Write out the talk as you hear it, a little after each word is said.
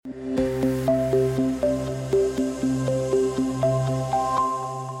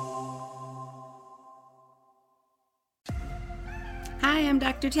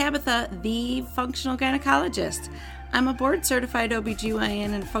Tabitha, the functional gynecologist. I'm a board-certified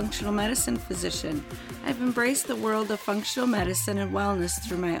OBGYN and functional medicine physician. I've embraced the world of functional medicine and wellness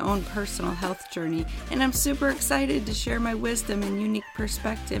through my own personal health journey, and I'm super excited to share my wisdom and unique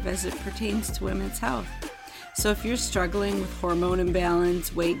perspective as it pertains to women's health. So if you're struggling with hormone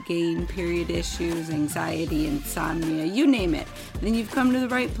imbalance, weight gain, period issues, anxiety, insomnia, you name it, then you've come to the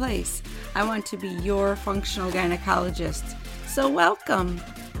right place. I want to be your functional gynecologist. So welcome.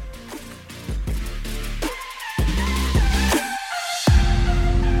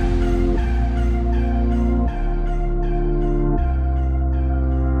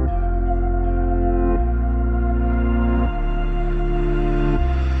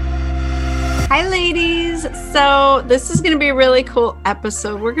 Hi ladies, so this is going to be a really cool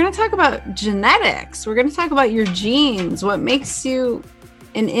episode. We're going to talk about genetics. We're going to talk about your genes, what makes you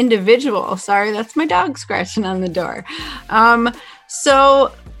an individual. Sorry, that's my dog scratching on the door.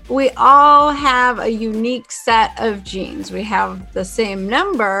 So we all have a unique set of genes. We have the same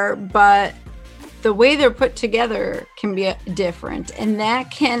number, but the way they're put together can be different, and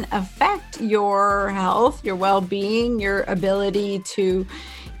that can affect your health, your well-being, your ability to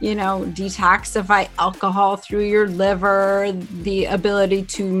detoxify alcohol through your liver, the ability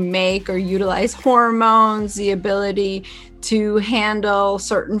to make or utilize hormones, the ability to handle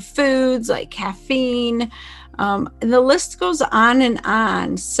certain foods like caffeine. And the list goes on and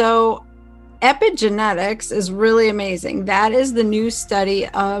on. So epigenetics is really amazing. That is the new study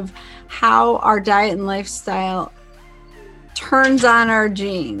of how our diet and lifestyle turns on our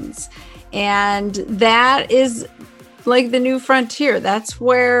genes. And that is like the new frontier. That's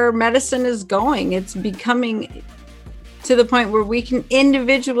where medicine is going. It's becoming to the point where we can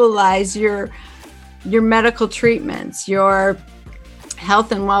individualize your medical treatments, your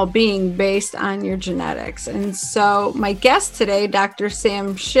health and well-being based on your genetics. And so my guest today, Dr.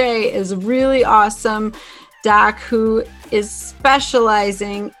 Shay, is a really awesome doc who is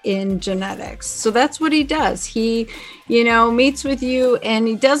specializing in genetics. So that's what he does. He, meets with you and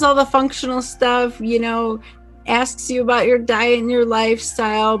he does all the functional stuff, asks you about your diet and your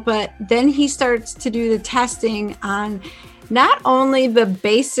lifestyle, but then he starts to do the testing on not only the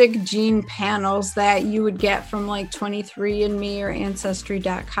basic gene panels that you would get from like 23andMe or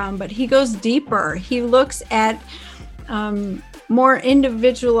Ancestry.com, but he goes deeper. He looks at more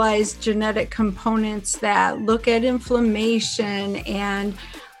individualized genetic components that look at inflammation and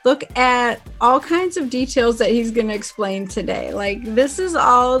look at all kinds of details that he's going to explain today. Like, this is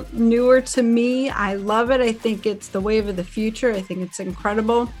all newer to me. I love it. I think it's the wave of the future. I think it's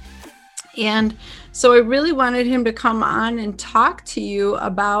incredible. And so I really wanted him to come on and talk to you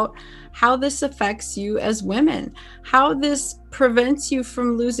about how this affects you as women, how this prevents you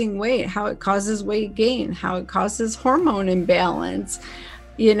from losing weight, how it causes weight gain, how it causes hormone imbalance,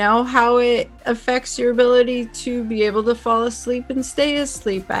 how it affects your ability to be able to fall asleep and stay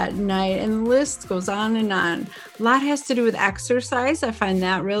asleep at night. And the list goes on and on. A lot has to do with exercise. I find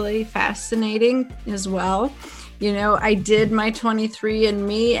that really fascinating as well. I did my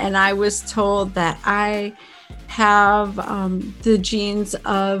 23andMe and I was told that I have the genes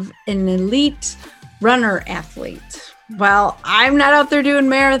of an elite runner athlete. Well, I'm not out there doing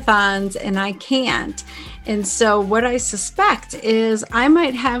marathons and I can't. And so what I suspect is I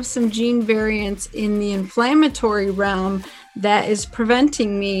might have some gene variants in the inflammatory realm that is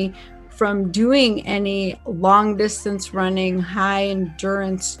preventing me from doing any long distance running, high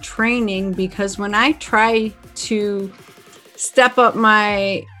endurance training, because when I try to step up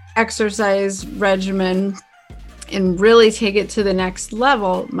my exercise regimen and really take it to the next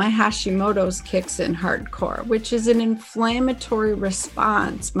level, my Hashimoto's kicks in hardcore, which is an inflammatory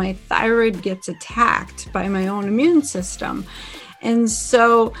response. My thyroid gets attacked by my own immune system. And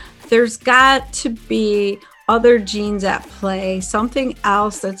so there's got to be other genes at play, something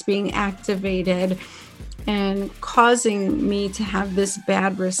else that's being activated and causing me to have this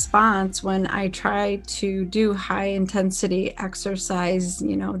bad response when I try to do high intensity exercise,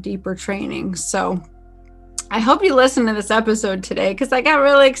 deeper training. So I hope you listen to this episode today because I got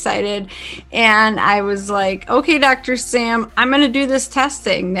really excited and I was like, okay, Dr. Sam, I'm going to do this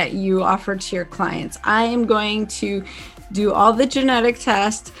testing that you offer to your clients. I am going to do all the genetic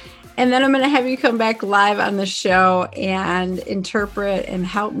tests and then I'm going to have you come back live on the show and interpret and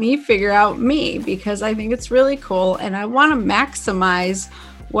help me figure out me, because I think it's really cool and I want to maximize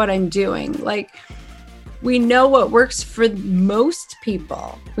what I'm doing. Like, we know what works for most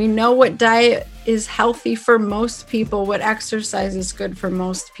people. We know what diet is healthy for most people, what exercise is good for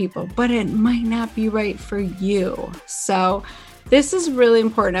most people, but it might not be right for you. So this is a really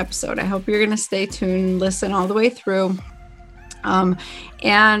important episode. I hope you're going to stay tuned, listen all the way through.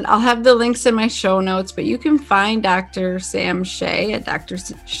 And I'll have the links in my show notes, but you can find Dr. Sam Shay at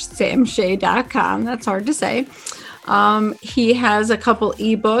drsamshay.com. That's hard to say. He has a couple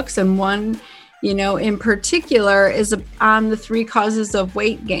ebooks, and one, in particular is on the 3 causes of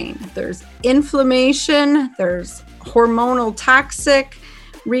weight gain. There's inflammation, there's hormonal toxic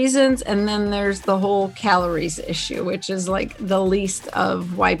reasons, and then there's the whole calories issue, which is like the least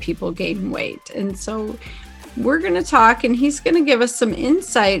of why people gain weight. And so we're going to talk, and he's going to give us some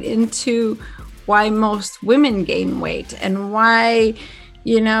insight into why most women gain weight and why,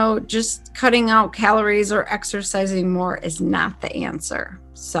 just cutting out calories or exercising more is not the answer.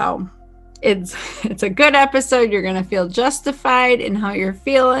 So it's a good episode. You're going to feel justified in how you're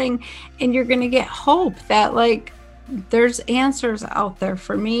feeling, and you're going to get hope that there's answers out there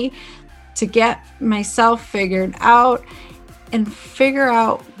for me to get myself figured out and figure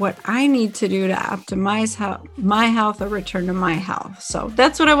out what I need to do to optimize my health or return to my health. So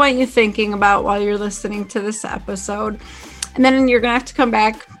that's what I want you thinking about while you're listening to this episode. And then you're going to have to come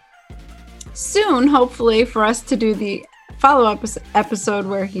back soon, hopefully, for us to do the follow-up episode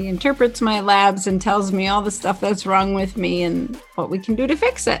where he interprets my labs and tells me all the stuff that's wrong with me and what we can do to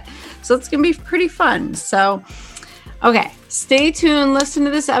fix it. So it's going to be pretty fun. So, okay, stay tuned, listen to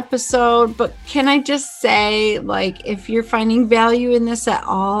this episode. But can I just say, if you're finding value in this at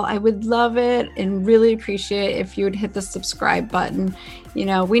all, I would love it and really appreciate if you would hit the subscribe button.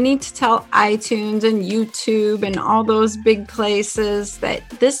 We need to tell iTunes and YouTube and all those big places that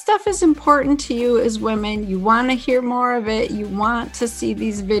this stuff is important to you as women. You want to hear more of it. You want to see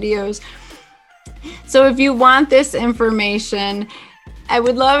these videos. So if you want this information, I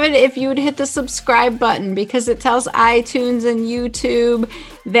would love it if you would hit the subscribe button, because it tells iTunes and YouTube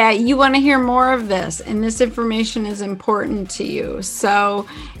that you want to hear more of this, and this information is important to you. So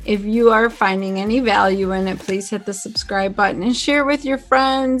if you are finding any value in it, please hit the subscribe button and share with your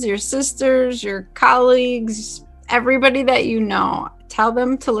friends, your sisters, your colleagues, everybody that you know. Tell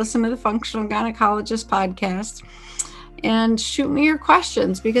them to listen to the Functional Gynecologist podcast. And shoot me your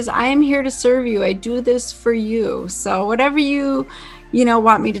questions, because I am here to serve you. I do this for you. So whatever you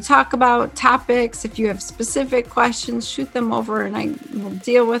want me to talk about, topics, if you have specific questions, shoot them over and I will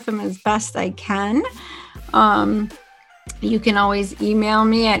deal with them as best I can. You can always email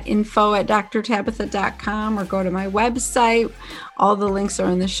me at info@drtabitha.com or go to my website. All the links are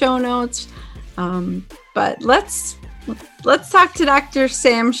in the show notes. But let's talk to Dr.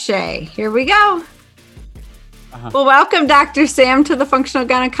 Sam Shay. Here we go. Well, welcome, Dr. Sam, to the Functional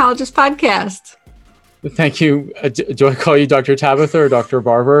Gynecologist podcast. Thank you. Do I call you Dr. Tabitha or Dr.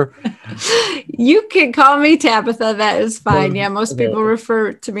 Barber? You can call me Tabitha. That is fine. Yeah, most people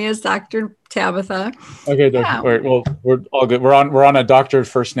refer to me as Dr. Tabitha. Okay, yeah. Wait, well, we're all good. We're on a doctor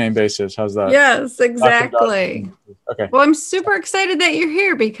first name basis. How's that? Yes, exactly. Okay. Well, I'm super excited that you're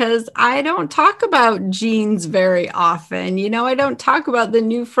here, because I don't talk about genes very often. I don't talk about the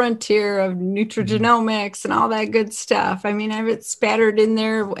new frontier of nutrigenomics and all that good stuff. I mean, I have it spattered in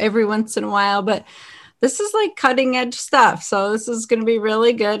there every once in a while, but this is cutting edge stuff. So this is going to be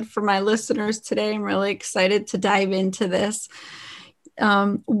really good for my listeners today. I'm really excited to dive into this.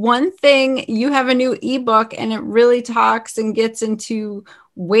 One thing, you have a new ebook, and it really talks and gets into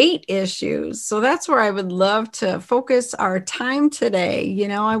weight issues. So that's where I would love to focus our time today.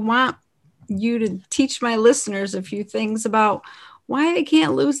 I want you to teach my listeners a few things about why they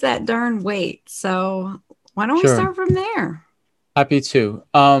can't lose that darn weight. So why don't we start from there? Happy to.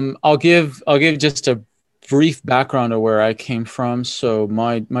 I'll give just a brief background of where I came from. So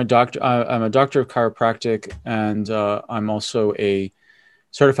my doctor, I'm a doctor of chiropractic, and I'm also a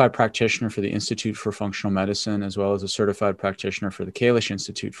certified practitioner for the Institute for Functional Medicine, as well as a certified practitioner for the Kalish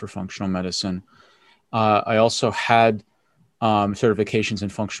Institute for Functional Medicine. I also had certifications in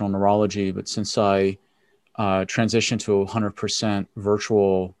functional neurology, but since I transitioned to 100%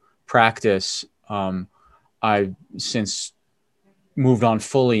 virtual practice, I've since moved on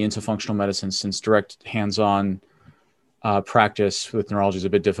fully into functional medicine, since direct hands-on practice with neurology is a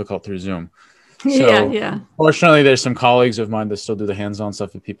bit difficult through Zoom. So yeah. Fortunately, there's some colleagues of mine that still do the hands-on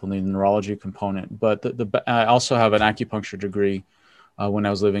stuff if people need the neurology component. But I also have an acupuncture degree when I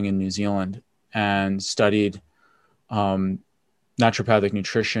was living in New Zealand, and studied naturopathic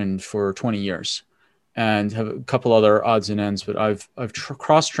nutrition for 20 years, and have a couple other odds and ends. But I've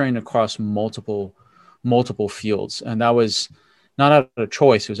cross-trained across multiple fields, and that was not out of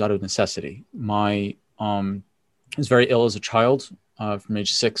choice; it was out of necessity. I was very ill as a child, from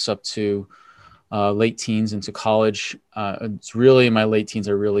age 6 up to late teens into college. It's really in my late teens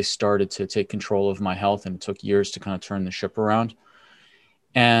I really started to take control of my health, and it took years to kind of turn the ship around.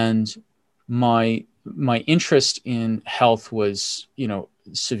 And my my interest in health was,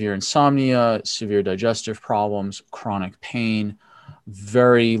 severe insomnia, severe digestive problems, chronic pain,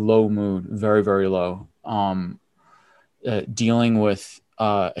 very low mood, very, very low. Dealing with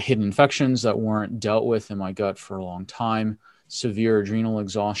hidden infections that weren't dealt with in my gut for a long time, severe adrenal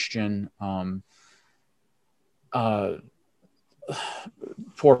exhaustion,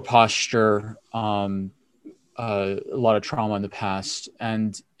 poor posture, a lot of trauma in the past.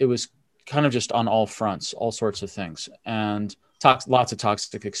 And it was kind of just on all fronts, all sorts of things. And lots of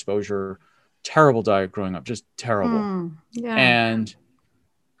toxic exposure, terrible diet growing up, just terrible. Yeah.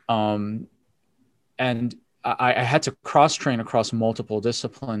 And I had to cross train across multiple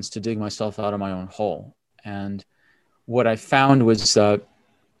disciplines to dig myself out of my own hole. And what I found was that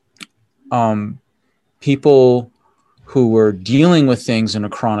people who were dealing with things in a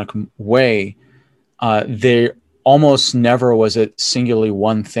chronic way, there almost never was it singularly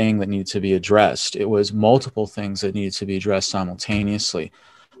one thing that needed to be addressed. It was multiple things that needed to be addressed simultaneously.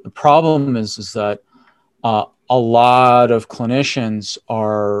 The problem is that a lot of clinicians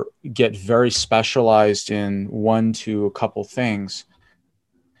get very specialized in one to a couple things.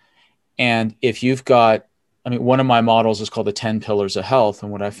 And if you've got, one of my models is called the 10 pillars of health.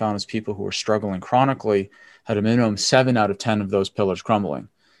 And what I found is people who are struggling chronically had a minimum 7 out of 10 of those pillars crumbling.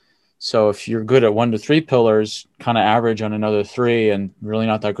 So if you're good at 1 to 3 pillars, kind of average on another 3 and really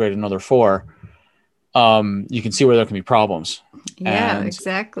not that great at another 4, you can see where there can be problems. Yeah,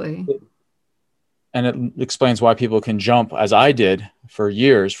 exactly. And it explains why people can jump, as I did for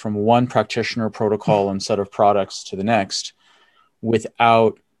years, from one practitioner, protocol, and set of products to the next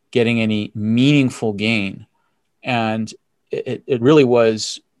without getting any meaningful gain. And it really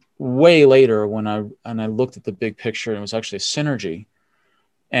was way later when I looked at the big picture, and it was actually a synergy.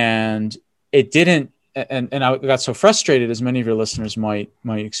 And it didn't, and I got so frustrated, as many of your listeners might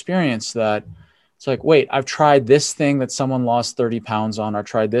experience, that it's like, wait, I've tried this thing that someone lost 30 pounds on. I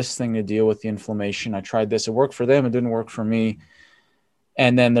tried this thing to deal with the inflammation. I tried this. It worked for them. It didn't work for me.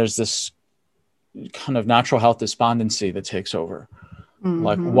 And then there's this kind of natural health despondency that takes over.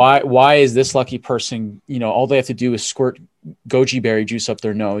 Mm-hmm. Like, why is this lucky person, all they have to do is squirt goji berry juice up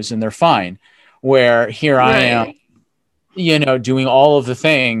their nose and they're fine. Where here I am, doing all of the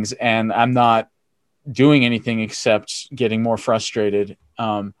things and I'm not doing anything except getting more frustrated.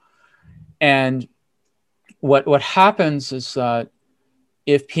 And what happens is that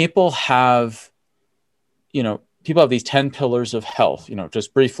if people have these 10 pillars of health,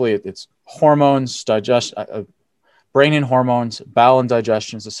 just briefly, it's hormones, brain and hormones, bowel and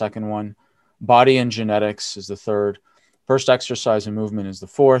digestion is the second one, body and genetics is the third, first exercise and movement is the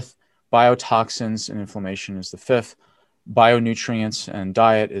fourth, biotoxins and inflammation is the fifth, bionutrients and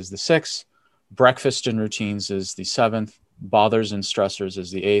diet is the sixth, breakfast and routines is the seventh, bothers and stressors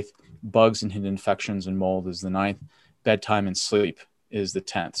is the eighth, bugs and hidden infections and mold is the ninth, bedtime and sleep is the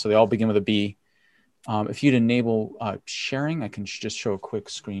 10th. So they all begin with a B. If you'd enable sharing, I can just show a quick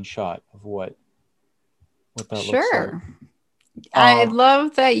screenshot of what that looks like. Sure. I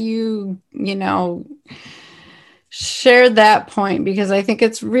love that you shared that point, because I think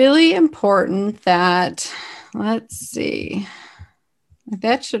it's really important that, let's see,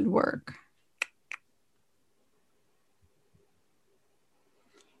 that should work.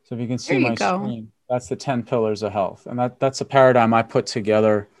 So if you can see my screen, that's the 10 pillars of health. And that's a paradigm I put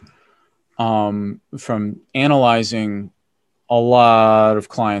together from analyzing a lot of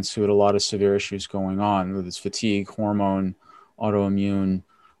clients who had a lot of severe issues going on, whether it's fatigue, hormone, autoimmune,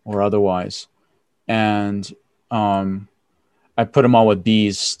 or otherwise. And I put them all with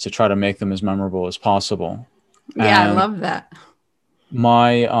B's to try to make them as memorable as possible. Yeah, and I love that.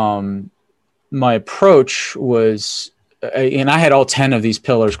 My approach was, and I had all 10 of these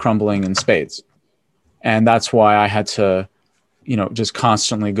pillars crumbling in spades. And that's why I had to, just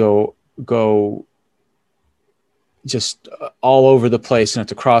constantly go just all over the place and have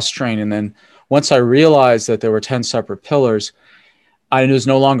to cross train. And then once I realized that there were 10 separate pillars, I was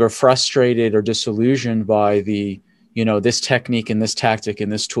no longer frustrated or disillusioned by the, this technique and this tactic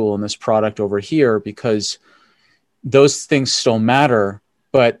and this tool and this product over here, because those things still matter,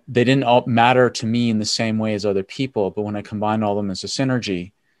 but they didn't all matter to me in the same way as other people. But when I combined all of them as a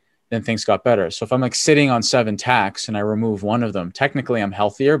synergy, then things got better. So if I'm like sitting on 7 tacks and I remove one of them, technically I'm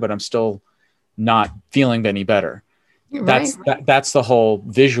healthier, but I'm still not feeling any better. Right. That's the whole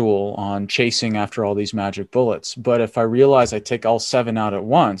visual on chasing after all these magic bullets. But if I realize I take all 7 out at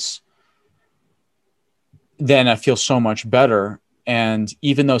once, then I feel so much better. And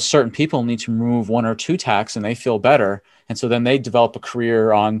even though certain people need to remove 1 or 2 tacks and they feel better, and so then they develop a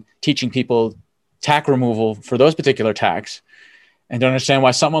career on teaching people tack removal for those particular tacks. and don't understand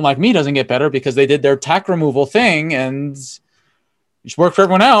why someone like me doesn't get better because they did their tack removal thing and it's worked for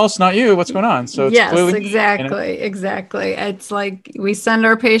everyone else, not you. What's going on? So it's Yes, clearly, exactly. It's like we send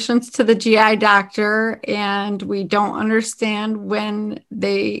our patients to the GI doctor and we don't understand when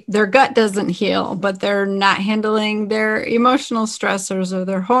their gut doesn't heal, but they're not handling their emotional stressors or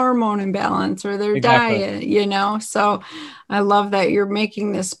their hormone imbalance or their diet, So I love that you're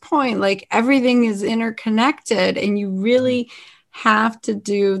making this point. Like everything is interconnected and you really have to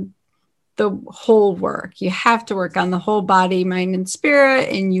do the whole work. You have to work on the whole body, mind, and spirit,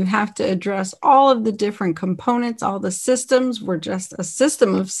 and you have to address all of the different components, all the systems. We're just a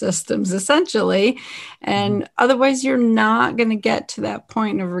system of systems, essentially. And otherwise, you're not going to get to that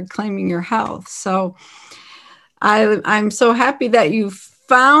point of reclaiming your health. So I'm so happy that you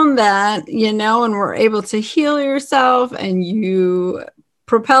found that, and were able to heal yourself and you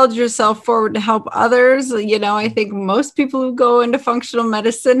propelled yourself forward to help others. I think most people who go into functional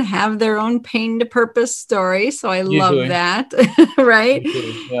medicine have their own pain to purpose story. So I love that. Right?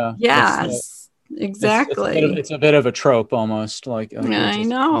 Yeah. Yes, exactly. It's a bit of a trope almost, like I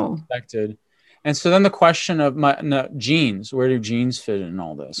know. expected. And so then the question of genes, where do genes fit in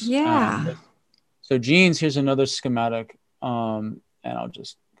all this? Yeah. So genes, here's another schematic. And I'll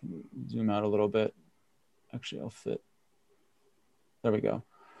just zoom out a little bit. Actually, I'll fit. There we go.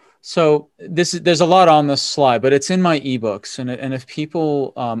 So there's a lot on this slide, but it's in my ebooks. And if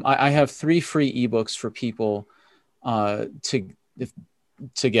people, I have 3 free ebooks for people to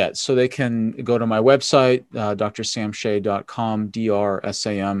get. So they can go to my website, drsamshay.com,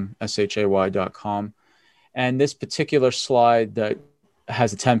 drsamshay.com. And this particular slide that has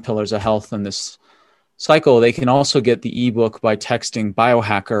the 10 pillars of health in this cycle, they can also get the ebook by texting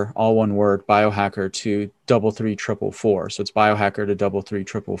biohacker, all one word, biohacker to 33444. So it's biohacker to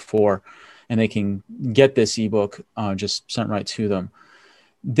 33444, and they can get this ebook just sent right to them.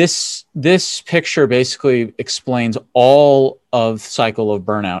 This picture basically explains all of cycle of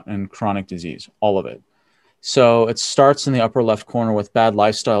burnout and chronic disease, all of it. So it starts in the upper left corner with bad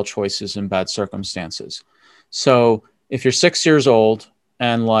lifestyle choices and bad circumstances. So if you're 6 years old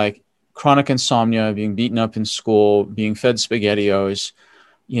and like chronic insomnia, being beaten up in school, being fed SpaghettiOs,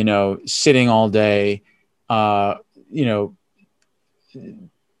 sitting all day,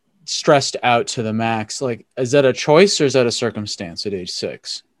 stressed out to the max, like, is that a choice or is that a circumstance at age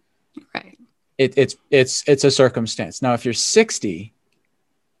 6? Right. It's a circumstance. Now, if you're 60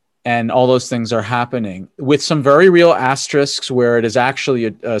 and all those things are happening with some very real asterisks where it is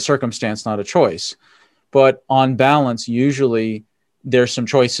actually a circumstance, not a choice, but on balance, usually there's some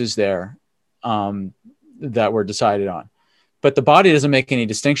choices there that were decided on. But the body doesn't make any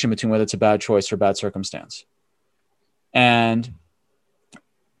distinction between whether it's a bad choice or bad circumstance. And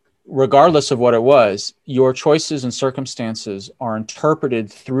regardless of what it was, your choices and circumstances are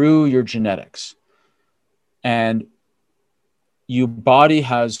interpreted through your genetics. And your body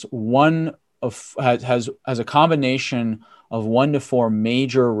has a combination of 1 to 4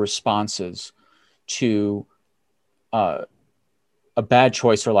 major responses to a bad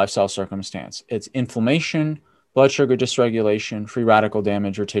choice or lifestyle circumstance. It's inflammation, blood sugar dysregulation, free radical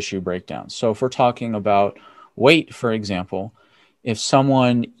damage, or tissue breakdown. So if we're talking about weight, for example, if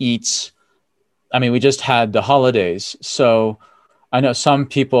someone eats, we just had the holidays. So I know some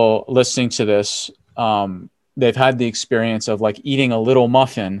people listening to this, they've had the experience of like eating a little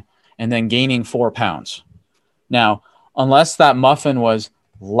muffin and then gaining 4 pounds. Now, unless that muffin was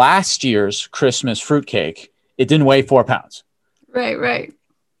last year's Christmas fruitcake, it didn't weigh 4 pounds. Right.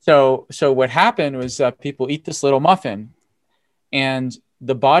 So what happened was that people eat this little muffin and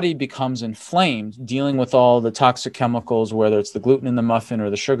the body becomes inflamed, dealing with all the toxic chemicals, whether it's the gluten in the muffin or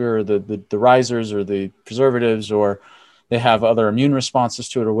the sugar or the risers or the preservatives, or they have other immune responses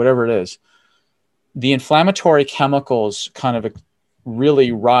to it or whatever it is. The inflammatory chemicals kind of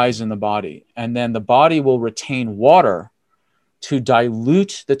really rise in the body, and then the body will retain water to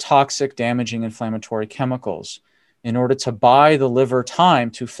dilute the toxic, damaging inflammatory chemicals in order to buy the liver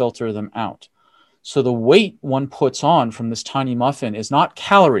time to filter them out. So the weight one puts on from this tiny muffin is not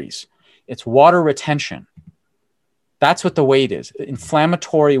calories, it's water retention. That's what the weight is,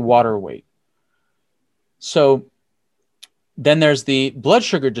 inflammatory water weight. So then there's the blood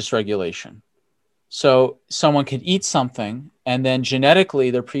sugar dysregulation. So someone could eat something and then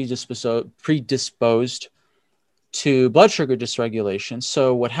genetically they're predisposed to blood sugar dysregulation.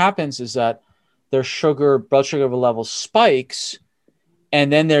 So what happens is that their blood sugar level spikes, and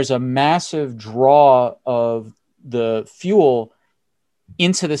then there's a massive draw of the fuel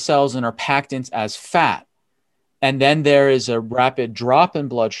into the cells and are packed in as fat. And then there is a rapid drop in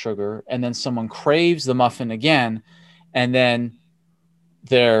blood sugar, and then someone craves the muffin again, and then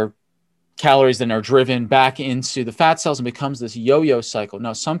their calories then are driven back into the fat cells and becomes this yo-yo cycle.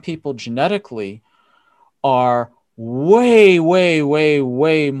 Now, some people genetically are way, way, way,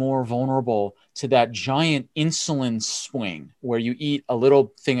 way more vulnerable to that giant insulin swing where you eat a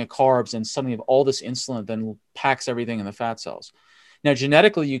little thing of carbs and suddenly you have all this insulin then packs everything in the fat cells. Now,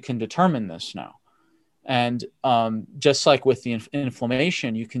 genetically, you can determine this now. And just like with the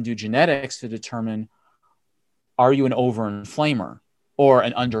inflammation, you can do genetics to determine, are you an over-inflamer or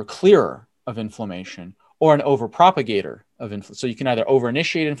an under-clearer of inflammation or an over-propagator of inflammation? So you can either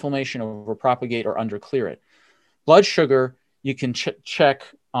over-initiate inflammation, over-propagate, or under-clear it. Blood sugar, you can check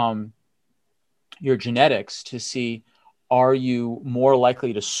your genetics to see, are you more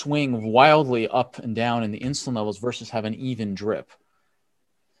likely to swing wildly up and down in the insulin levels versus have an even drip?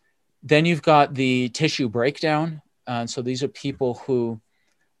 Then you've got the tissue breakdown. So these are people who,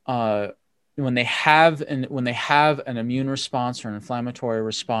 when they have an immune response or an inflammatory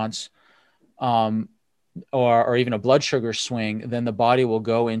response, or even a blood sugar swing, then the body will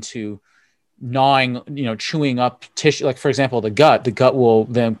go into gnawing, chewing up tissue. Like, for example, the gut will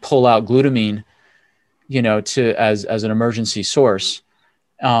then pull out glutamine, as an emergency source.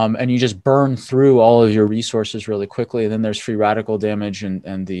 And you just burn through all of your resources really quickly. And then there's free radical damage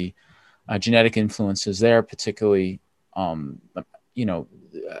and the genetic influences there, particularly, I'm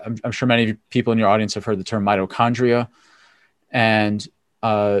sure many people in your audience have heard the term mitochondria. And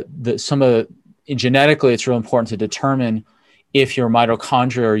genetically, it's real important to determine if your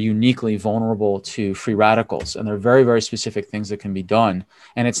mitochondria are uniquely vulnerable to free radicals. And there are very, very specific things that can be done.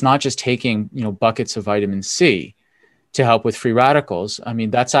 And it's not just taking, buckets of vitamin C to help with free radicals. I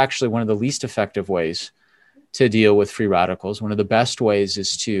mean, that's actually one of the least effective ways to deal with free radicals. One of the best ways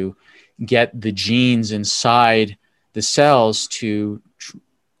is to get the genes inside the cells to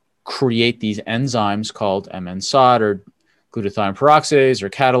create these enzymes called MNSOD or glutathione peroxidase or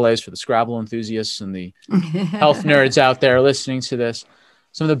catalase for the Scrabble enthusiasts and the health nerds out there listening to this.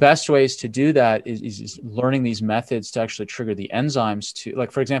 Some of the best ways to do that is learning these methods to actually trigger the enzymes to,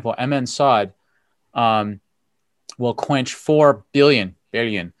 like, for example, MNSOD will quench 4 billion,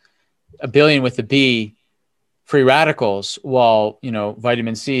 a billion with a B, free radicals, while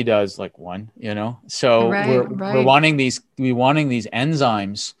vitamin C does like 1. So we're wanting these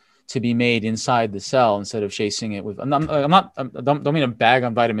enzymes to be made inside the cell instead of chasing it with. I don't mean to bag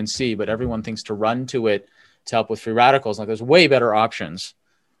on vitamin C, but everyone thinks to run to it to help with free radicals. Like, there's way better options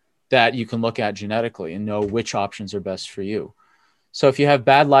that you can look at genetically and know which options are best for you. So if you have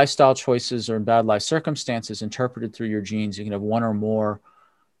bad lifestyle choices or bad life circumstances interpreted through your genes, you can have one or more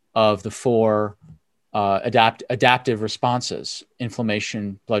of the 4 adaptive responses: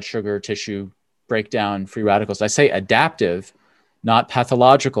 inflammation, blood sugar, tissue breakdown, free radicals. I say adaptive, not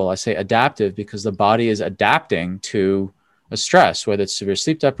pathological. I say adaptive because the body is adapting to a stress, whether it's severe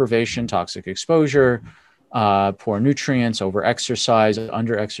sleep deprivation, toxic exposure, poor nutrients, over-exercise,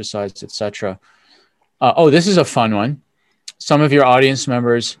 under-exercise, etc. This is a fun one. Some of your audience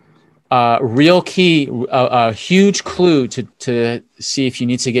members, real key, a huge clue to see if you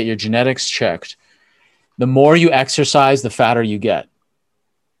need to get your genetics checked. The more you exercise, the fatter you get.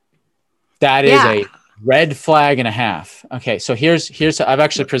 That is a red flag and a half. Okay, so here's I've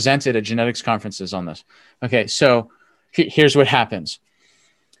actually presented at genetics conferences on this. Okay, so here's what happens.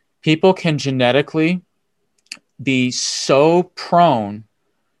 People can genetically be so prone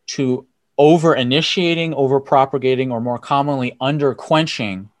to over-initiating, over-propagating, or more commonly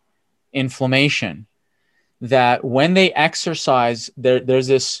under-quenching inflammation that when they exercise, there's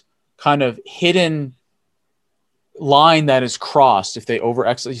this kind of hidden line that is crossed if they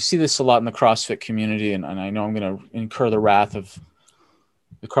over-exercise. You see this a lot in the CrossFit community, and I know I'm going to incur the wrath of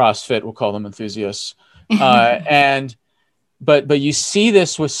the CrossFit, we'll call them enthusiasts. But you see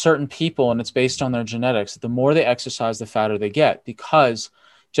this with certain people, and it's based on their genetics. The more they exercise, the fatter they get, because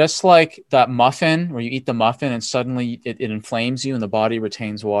just like that muffin where you eat the muffin and suddenly it inflames you and the body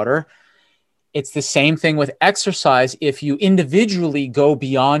retains water, it's the same thing with exercise. If you individually go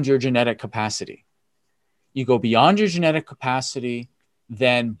beyond your genetic capacity,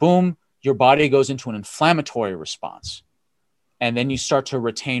 then boom, your body goes into an inflammatory response, and then you start to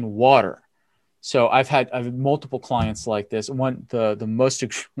retain water. So I've had multiple clients like this. One of the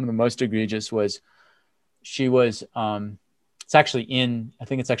most egregious was, she was it's actually in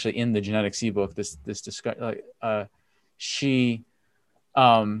the genetics ebook, this discussion. She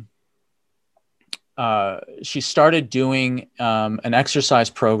started doing an exercise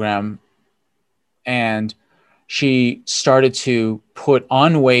program, and she started to put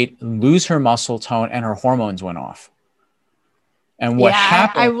on weight, lose her muscle tone, and her hormones went off. And what Yeah, I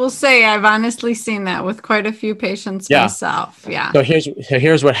happened? will say I've honestly seen that with quite a few patients Yeah. myself. Yeah. So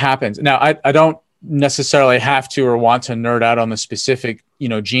here's what happens. Now, I don't necessarily have to or want to nerd out on the specific,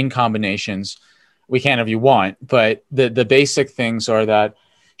 gene combinations. We can if you want, but the basic things are that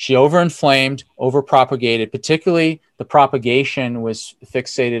she overinflamed, overpropagated. Particularly, the propagation was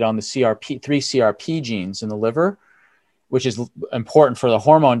fixated on the three CRP genes in the liver, which is important for the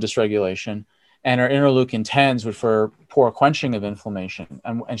hormone dysregulation, and her interleukin 10s, which for poor quenching of inflammation.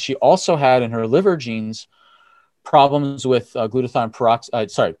 And she also had in her liver genes problems with glutathione peroxide,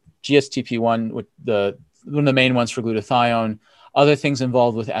 GSTP1, with one of the main ones for glutathione, other things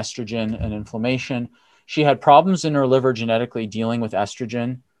involved with estrogen and inflammation. She had problems in her liver genetically dealing with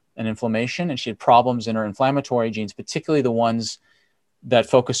estrogen and inflammation, and she had problems in her inflammatory genes, particularly the ones that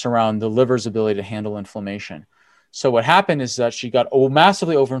focus around the liver's ability to handle inflammation. So what happened is that she got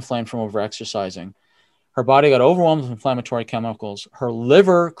massively overinflamed from overexercising. Her body got overwhelmed with inflammatory chemicals. Her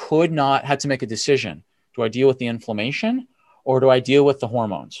liver had to make a decision. Do I deal with the inflammation or do I deal with the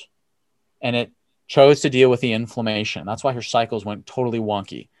hormones? And it chose to deal with the inflammation. That's why her cycles went totally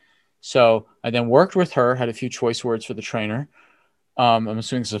wonky. So I then worked with her, had a few choice words for the trainer. I'm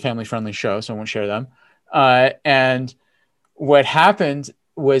assuming this is a family-friendly show, so I won't share them. And what happened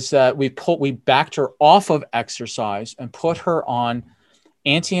was that we backed her off of exercise and put her on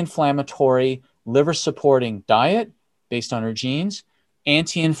anti-inflammatory, liver-supporting diet based on her genes,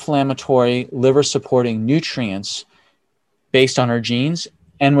 anti-inflammatory, liver-supporting nutrients based on her genes,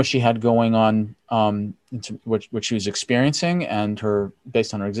 and what she had going on, what she was experiencing, and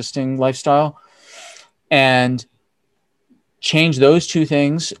based on her existing lifestyle, and change those two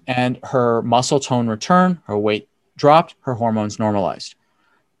things, and her muscle tone returned, her weight dropped, her hormones normalized.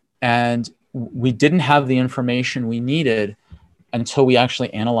 And we didn't have the information we needed until we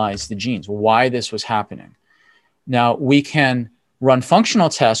actually analyzed the genes, why this was happening. Now, we can run functional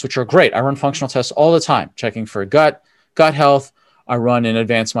tests, which are great. I run functional tests all the time, checking for gut health. I run an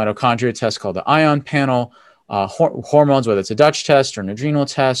advanced mitochondria test called the ion panel, hormones, whether it's a Dutch test or an adrenal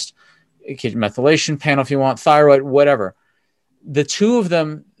test, methylation panel if you want, thyroid, whatever. The two of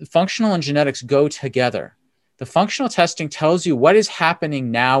them, functional and genetics, go together. The functional testing tells you what is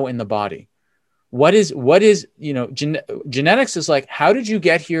happening now in the body. Genetics is like, how did you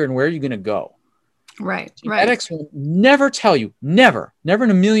get here and where are you going to go? Right. Genetics will never tell you, never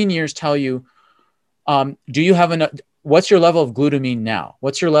in a million years tell you, do you have enough? What's your level of glutamine now?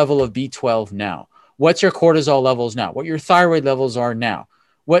 What's your level of B12 now? What's your cortisol levels now? What your thyroid levels are now?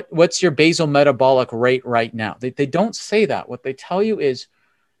 What's your basal metabolic rate right now? They don't say that. What they tell you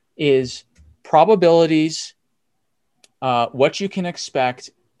is probabilities, what you can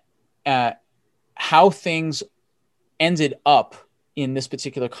expect, how things ended up in this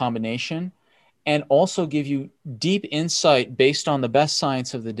particular combination, and also give you deep insight based on the best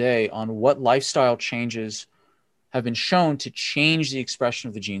science of the day on what lifestyle changes have been shown to change the expression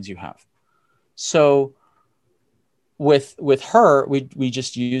of the genes you have. So with her, we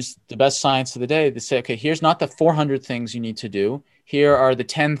just used the best science of the day to say, okay, here's not the 400 things you need to do. Here are the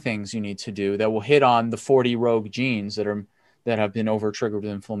 10 things you need to do that will hit on the 40 rogue genes that have been over-triggered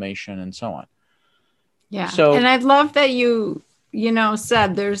with inflammation and so on. Yeah. So, and I'd love that you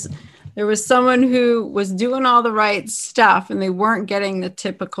said there was someone who was doing all the right stuff and they weren't getting the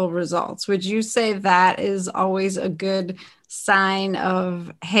typical results. Would you say that is always a good sign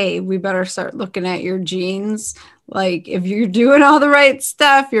of, hey, we better start looking at your genes? Like, if you're doing all the right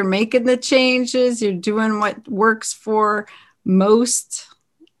stuff, you're making the changes, you're doing what works for most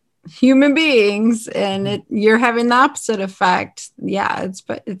human beings, and you're having the opposite effect. Yeah,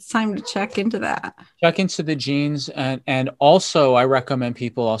 it's time to check into that. Check into the genes, and also I recommend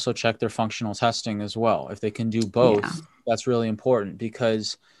people also check their functional testing as well. If they can do both, that's really important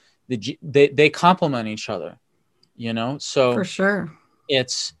because they complement each other. So for sure,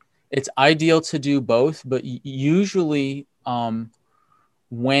 it's ideal to do both, but usually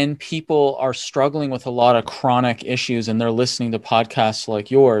when people are struggling with a lot of chronic issues and they're listening to podcasts like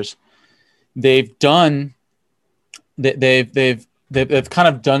yours, they've kind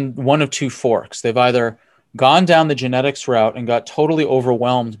of done one of two forks. They've either gone down the genetics route and got totally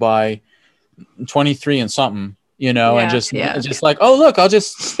overwhelmed by 23 and something, and just like, oh, look, I'll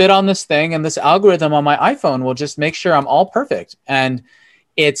just spit on this thing and this algorithm on my iPhone will just make sure I'm all perfect. And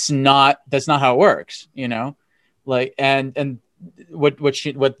that's not how it works, like, and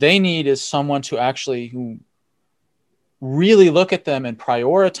what they need is someone to actually who really look at them and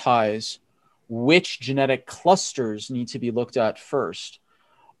prioritize which genetic clusters need to be looked at first.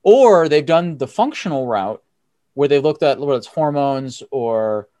 Or they've done the functional route where they've looked at whether it's hormones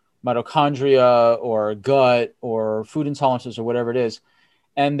or mitochondria or gut or food intolerances or whatever it is.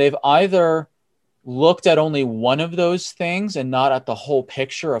 And they've either looked at only one of those things and not at the whole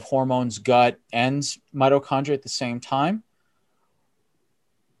picture of hormones, gut, and mitochondria at the same time,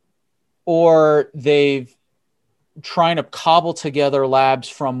 or they've trying to cobble together labs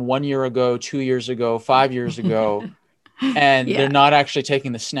from 1 year ago, 2 years ago, 5 years ago, and they're not actually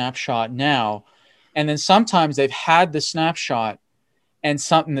taking the snapshot now. And then sometimes they've had the snapshot and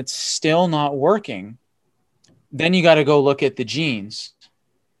something that's still not working. Then you got to go look at the genes.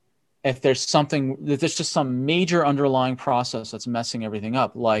 If there's just some major underlying process that's messing everything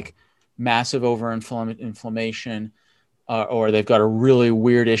up, like massive overinflammation, or they've got a really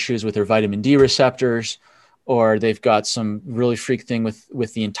weird issues with their vitamin D receptors, or they've got some really freak thing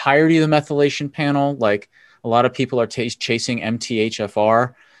with the entirety of the methylation panel. Like a lot of people are chasing MTHFR.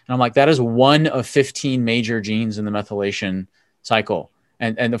 And I'm like, that is one of 15 major genes in the methylation cycle.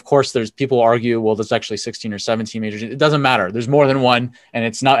 And of course, there's people argue, well, there's actually 16 or 17 major genes. It doesn't matter. There's more than one, and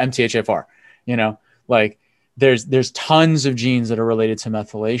it's not MTHFR. Like there's tons of genes that are related to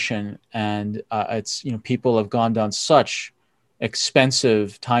methylation, and it's people have gone down such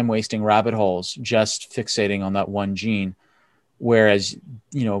expensive, time-wasting rabbit holes just fixating on that one gene. Whereas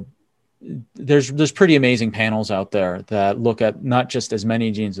there's pretty amazing panels out there that look at not just as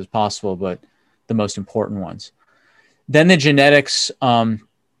many genes as possible, but the most important ones. Then the genetics. So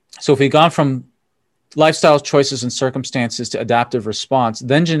if we've gone from lifestyle choices and circumstances to adaptive response,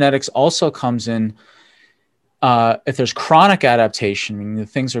 then genetics also comes in. If there's chronic adaptation, meaning the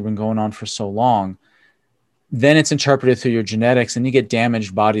things that have been going on for so long, then it's interpreted through your genetics, and you get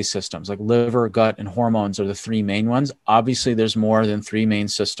damaged body systems like liver, gut, and hormones are the three main ones. Obviously, there's more than three main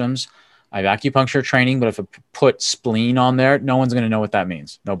systems. I have acupuncture training, but if I put spleen on there, no one's going to know what that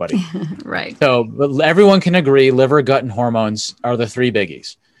means. Nobody. Right. So but everyone can agree liver, gut, and hormones are the three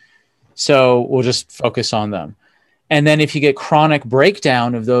biggies. So we'll just focus on them. And then if you get chronic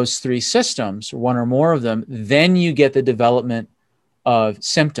breakdown of those three systems, one or more of them, then you get the development of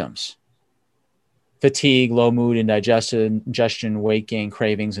symptoms: fatigue, low mood, indigestion, weight gain,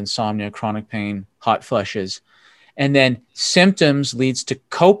 cravings, insomnia, chronic pain, hot flushes. And then symptoms leads to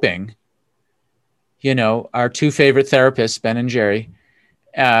coping. Our two favorite therapists, Ben and Jerry,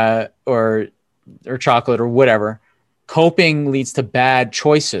 or chocolate or whatever. Coping leads to bad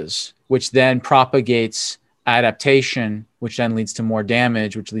choices, which then propagates adaptation, which then leads to more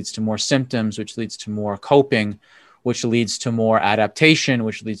damage, which leads to more symptoms, which leads to more coping, which leads to more adaptation,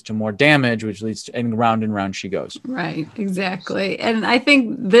 which leads to more damage, which leads to, and round she goes. Right, exactly. And I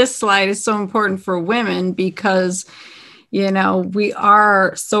think this slide is so important for women because we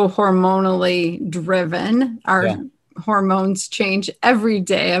are so hormonally driven. Our hormones change every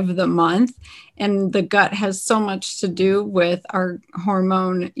day of the month. And the gut has so much to do with our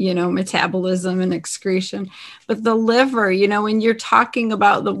hormone, metabolism and excretion. But the liver, when you're talking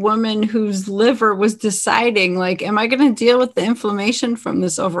about the woman whose liver was deciding, like, am I going to deal with the inflammation from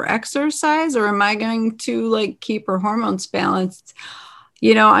this overexercise, or am I going to keep her hormones balanced?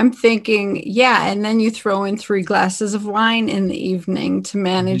 I'm thinking, and then you throw in 3 glasses of wine in the evening to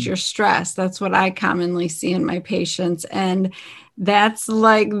manage your stress. That's what I commonly see in my patients. And that's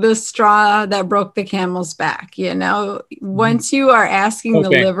like the straw that broke the camel's back. Once you are asking the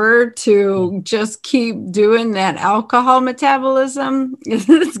liver to just keep doing that alcohol metabolism,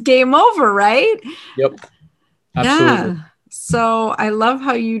 it's game over, right? Yep. Absolutely. Yeah. So I love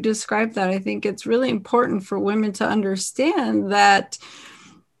how you describe that. I think it's really important for women to understand that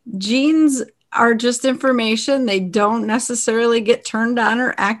genes are just information. They don't necessarily get turned on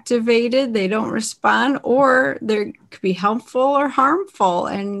or activated. They don't respond, or they could be helpful or harmful.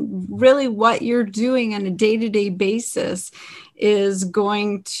 And really what you're doing on a day-to-day basis is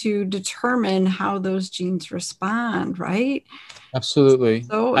going to determine how those genes respond, right? Absolutely.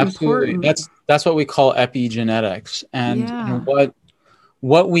 So absolutely important. That's what we call epigenetics. And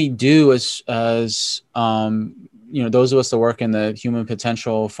what we do as those of us that work in the human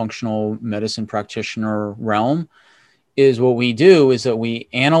potential functional medicine practitioner realm, is what we do is that we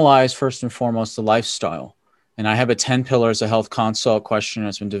analyze first and foremost the lifestyle. And I have a 10 pillars of health consult question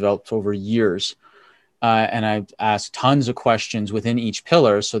that's been developed over years. And I ask tons of questions within each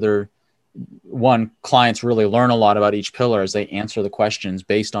pillar. So clients really learn a lot about each pillar as they answer the questions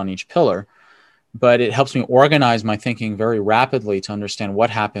based on each pillar. But it helps me organize my thinking very rapidly to understand what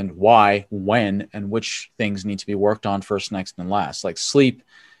happened, why, when, and which things need to be worked on first, next, and last. Like sleep,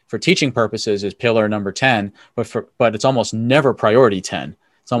 for teaching purposes, is pillar number 10, but it's almost never priority 10.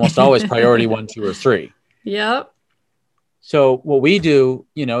 It's almost always priority 1, 2, or 3. Yep. So what we do,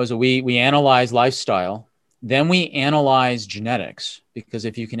 is we analyze lifestyle, Then we analyze genetics, because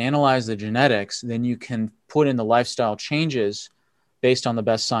if you can analyze the genetics, then you can put in the lifestyle changes based on the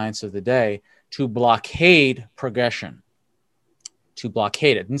best science of the day to blockade progression. To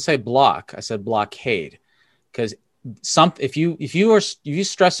blockade it. I didn't say block, I said blockade. Because if you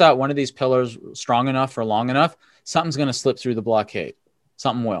stress out one of these pillars strong enough or long enough, something's going to slip through the blockade.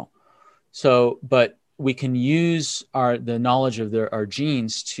 Something will. So, but we can use the knowledge of our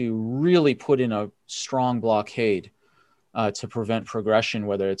genes to really put in a strong blockade to prevent progression,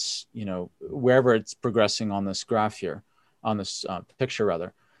 whether it's, wherever it's progressing on this graph here, on this picture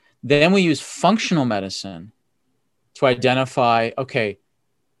rather. Then we use functional medicine to identify, okay,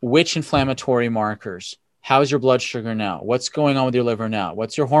 which inflammatory markers, how's your blood sugar now? What's going on with your liver now?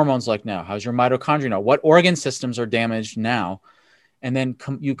 What's your hormones like now? How's your mitochondria now? What organ systems are damaged now? And then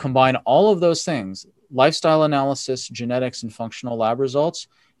you combine all of those things, lifestyle analysis, genetics, and functional lab results,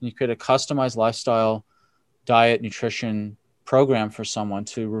 and you create a customized lifestyle, diet, nutrition program for someone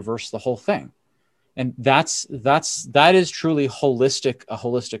to reverse the whole thing. And that is truly a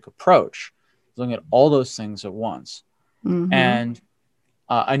holistic approach, looking at all those things at once. Mm-hmm. And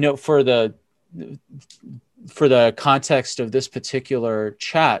I know for the context of this particular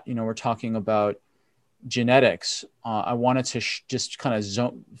chat, we're talking about genetics. I wanted to just kind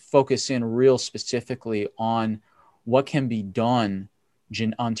of focus in real specifically on what can be done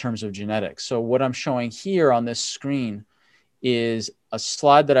on terms of genetics. So what I'm showing here on this screen is a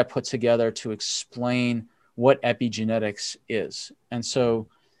slide that I put together to explain what epigenetics is. And so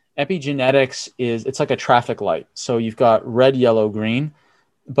epigenetics it's like a traffic light. So you've got red, yellow, green,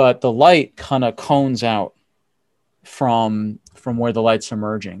 but the light kind of cones out from where the light's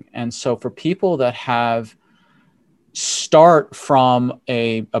emerging. And so for people that start from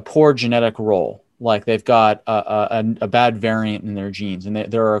a poor genetic role, like they've got a bad variant in their genes, and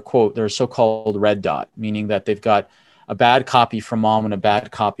they're a so-called red dot, meaning that they've got a bad copy from mom and a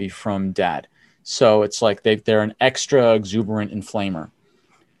bad copy from dad. So it's like they're an extra exuberant inflamer.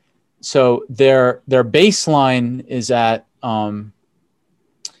 So their baseline is at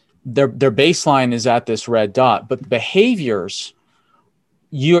their baseline is at this red dot, but the behaviors,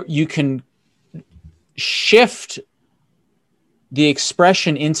 you can shift the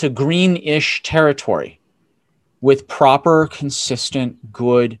expression into greenish territory with proper, consistent,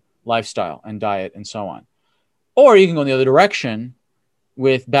 good lifestyle and diet and so on. Or you can go in the other direction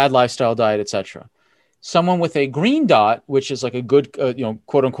with bad lifestyle, diet, etc. Someone with a green dot, which is like a good,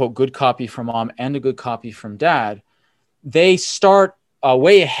 quote unquote, good copy from mom and a good copy from dad, they start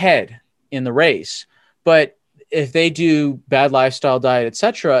way ahead in the race. But if they do bad lifestyle, diet,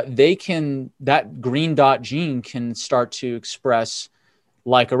 etc., that green dot gene can start to express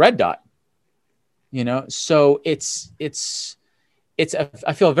like a red dot. So it's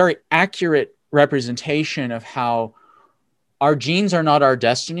I feel a very accurate representation of how our genes are not our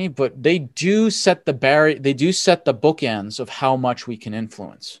destiny, but they do set the bookends of how much we can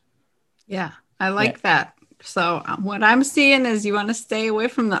influence. Yeah, I like that. So what I'm seeing is you want to stay away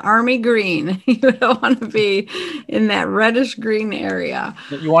from the army green. You don't want to be in that reddish green area.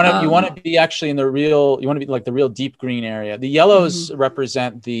 You want to be actually in you want to be like the real deep green area. The yellows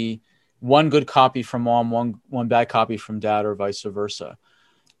represent the one good copy from mom, one bad copy from dad, or vice versa.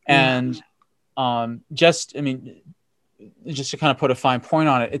 And just to kind of put a fine point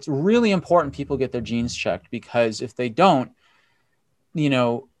on it, it's really important people get their genes checked, because if they don't, you're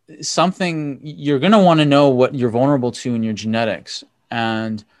going to want to know what you're vulnerable to in your genetics.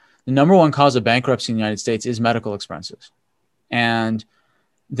 And the number one cause of bankruptcy in the United States is medical expenses. And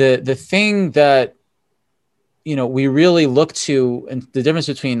the thing that, we really look to, and the difference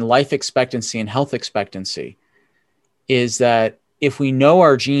between life expectancy and health expectancy, is that if we know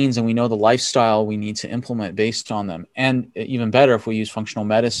our genes and we know the lifestyle we need to implement based on them, and even better, if we use functional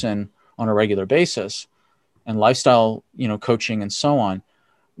medicine on a regular basis and lifestyle, coaching and so on,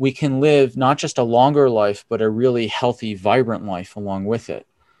 we can live not just a longer life, but a really healthy, vibrant life along with it.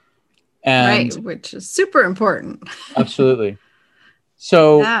 And right, which is super important. Absolutely.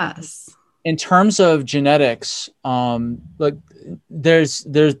 So yes. In terms of genetics, there's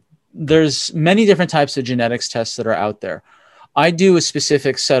many different types of genetics tests that are out there. I do a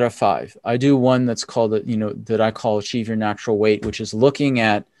specific set of 5. I do one that's called, that I call Achieve Your Natural Weight, which is looking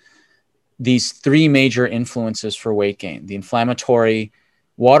at these 3 major influences for weight gain: the inflammatory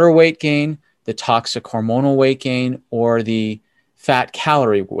water weight gain, the toxic hormonal weight gain, or the fat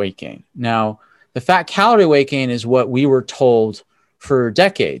calorie weight gain. Now, the fat calorie weight gain is what we were told for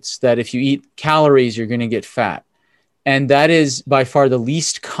decades, that if you eat calories, you're going to get fat. And that is by far the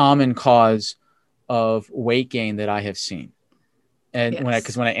least common cause of weight gain that I have seen. And when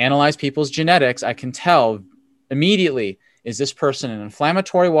I analyze people's genetics, I can tell immediately, is this person an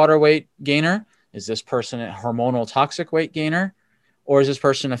inflammatory water weight gainer? Is this person a hormonal toxic weight gainer? Or is this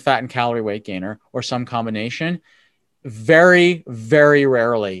person a fat and calorie weight gainer, or some combination? Very, very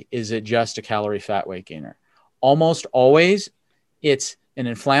rarely is it just a calorie fat weight gainer. Almost always it's an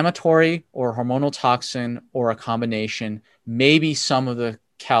inflammatory or hormonal toxin or a combination, maybe some of the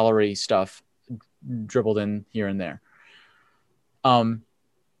calorie stuff dribbled in here and there. And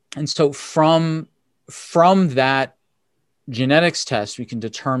so from that genetics test, we can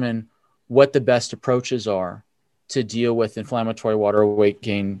determine what the best approaches are to deal with inflammatory water weight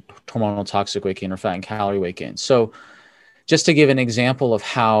gain, hormonal toxic weight gain, or fat and calorie weight gain. So just to give an example of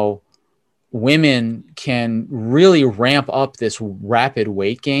how women can really ramp up this rapid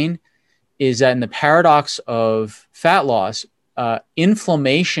weight gain, is that in the paradox of fat loss,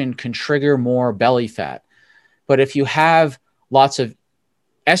 inflammation can trigger more belly fat. But if you have lots of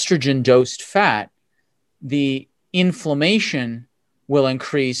estrogen dosed fat, the inflammation will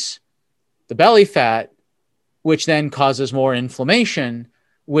increase the belly fat, which then causes more inflammation,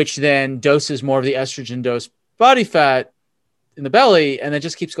 which then doses more of the estrogen dosed body fat in the belly, and it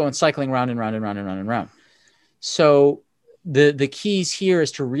just keeps going, cycling round and round and round and round and round. So the keys here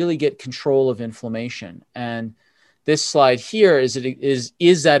is to really get control of inflammation. And this slide here is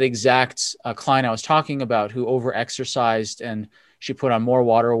that exact client I was talking about, who overexercised and she put on more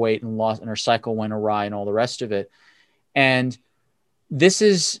water weight and lost, and her cycle went awry and all the rest of it. And this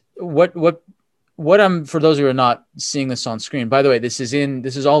is what I'm, for those who are not seeing this on screen, by the way, this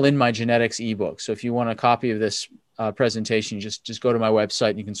is all in my genetics ebook. So if you want a copy of this presentation, you just go to my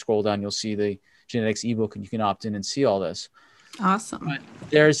website and you can scroll down. You'll see the genetics ebook and you can opt in and see all this. Awesome. But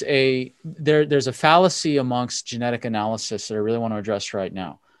there's a fallacy amongst genetic analysis that I really want to address right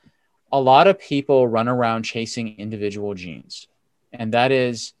now. A lot of people run around chasing individual genes, and that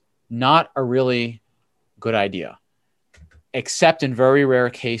is not a really good idea, except in very rare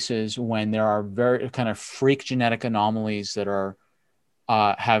cases when there are very kind of freak genetic anomalies that are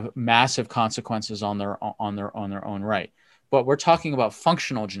have massive consequences on their own right. But we're talking about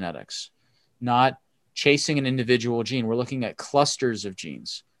functional genetics, not chasing an individual gene. We're looking at clusters of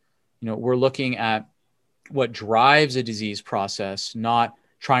genes. We're looking at what drives a disease process, not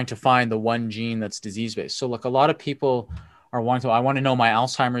trying to find the one gene that's disease-based. So look, a lot of people are I want to know my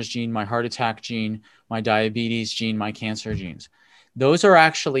Alzheimer's gene, my heart attack gene, my diabetes gene, my cancer genes. Those are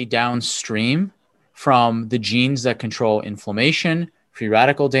actually downstream from the genes that control inflammation, free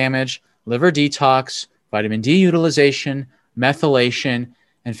radical damage, liver detox, vitamin D utilization, methylation,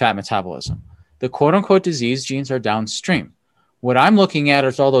 and fat metabolism. The quote unquote disease genes are downstream. What I'm looking at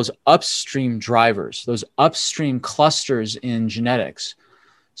is all those upstream drivers, those upstream clusters in genetics.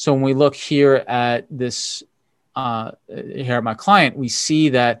 So when we look here at this, here at my client, we see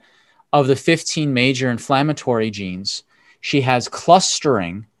that of the 15 major inflammatory genes, she has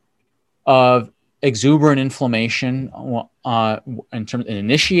clustering of exuberant inflammation in terms of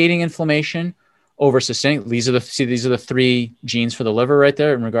initiating inflammation over sustaining. These are the three genes for the liver right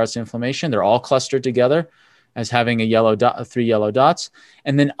there in regards to inflammation. They're all clustered together as having a yellow dot, 3 yellow dots,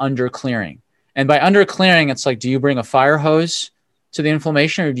 and then under clearing. And by under clearing, it's like, do you bring a fire hose to the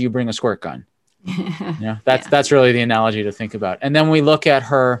inflammation or do you bring a squirt gun? That's really the analogy to think about. And then we look at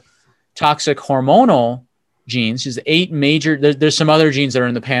her toxic hormonal genes. She's 8 major. There's some other genes that are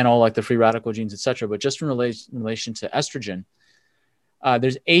in the panel, like the free radical genes, et cetera. But just in relation to estrogen,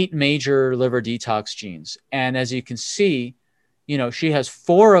 there's 8 major liver detox genes. And as you can see, she has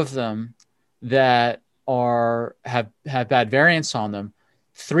 4 of them that have bad variants on them.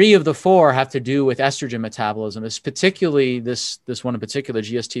 3 of the 4 have to do with estrogen metabolism. It's particularly this one in particular,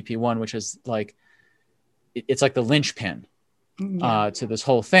 GSTP1, which is it's like the linchpin to this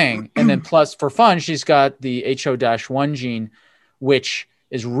whole thing. And then plus, for fun, she's got the HO-1 gene, which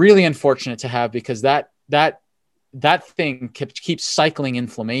is really unfortunate to have because that thing keeps cycling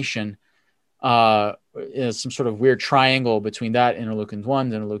inflammation. Some sort of weird triangle between that interleukin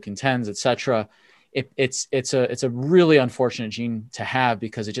 1s, interleukin 10s, etc. It's a really unfortunate gene to have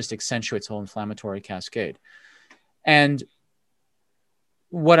because it just accentuates the whole inflammatory cascade. And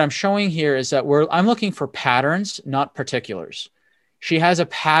what I'm showing here is that I'm looking for patterns, not particulars. She has a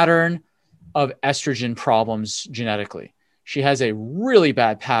pattern of estrogen problems genetically. She has a really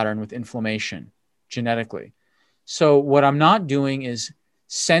bad pattern with inflammation genetically. So what I'm not doing is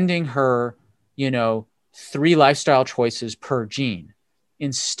sending her, 3 lifestyle choices per gene.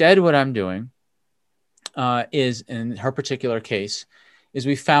 Instead, what I'm doing is, in her particular case, is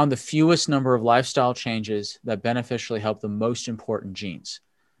we found the fewest number of lifestyle changes that beneficially help the most important genes.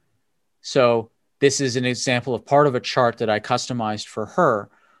 So this is an example of part of a chart that I customized for her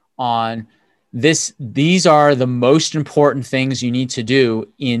on these are the most important things you need to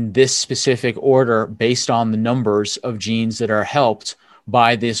do in this specific order based on the numbers of genes that are helped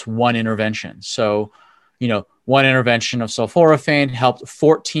by this one intervention. So, one intervention of sulforaphane helped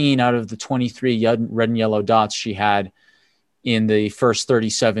 14 out of the 23 red and yellow dots she had in the first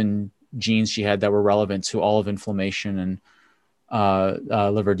 37 genes she had that were relevant to all of inflammation and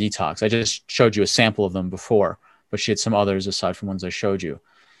liver detox. I just showed you a sample of them before, but she had some others aside from ones I showed you.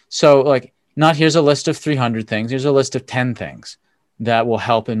 So not here's a list of 300 things. Here's a list of 10 things that will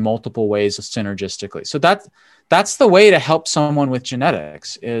help in multiple ways synergistically. So that's the way to help someone with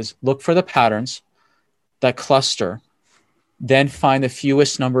genetics, is look for the patterns that cluster, then find the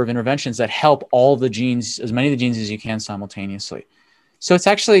fewest number of interventions that help all the genes, as many of the genes as you can simultaneously. So it's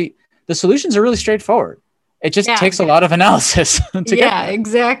actually, the solutions are really straightforward. It just takes a lot of analysis to get there.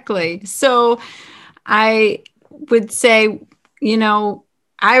 Exactly. So I would say,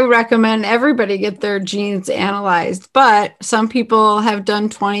 I recommend everybody get their genes analyzed, but some people have done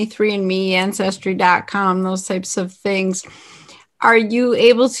 23andMe, Ancestry.com, those types of things. Are you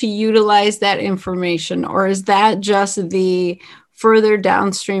able to utilize that information, or is that just the further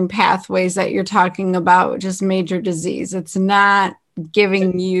downstream pathways that you're talking about, just major disease? It's not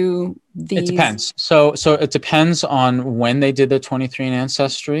giving you these. It depends. So it depends on when they did the 23 and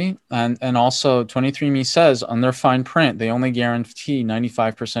Ancestry, and also 23andMe says on their fine print they only guarantee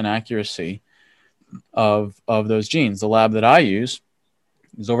 95% accuracy of those genes. The lab that I use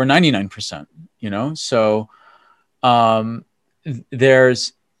is over 99%. So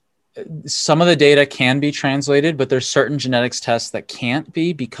there's some of the data can be translated, but there's certain genetics tests that can't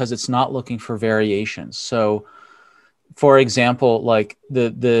be because it's not looking for variations. So for example, like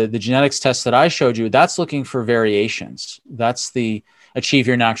the genetics test that I showed you, that's looking for variations. That's the achieve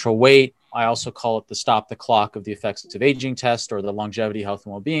your natural weight. I also call it the stop the clock of the effects of aging test, or the longevity, health,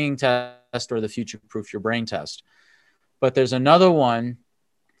 and well-being test, or the future proof your brain test. But there's another one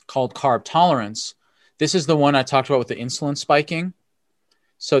called carb tolerance. This is the one I talked about with the insulin spiking.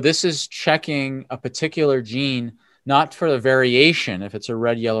 So this is checking a particular gene, not for the variation. If it's a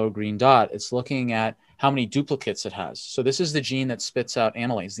red, yellow, green dot, it's looking at how many duplicates it has. So this is the gene that spits out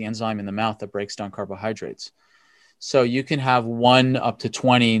amylase, the enzyme in the mouth that breaks down carbohydrates. So you can have 1 up to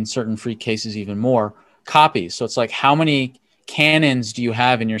 20, in certain freak cases, even more copies. So it's like, how many cannons do you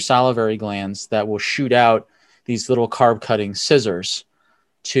have in your salivary glands that will shoot out these little carb cutting scissors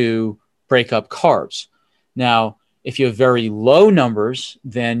to break up carbs? Now, if you have very low numbers,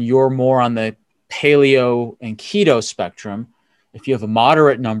 then you're more on the paleo and keto spectrum. If you have a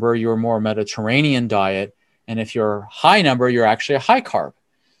moderate number, you're more Mediterranean diet. And if you're high number, you're actually a high carb.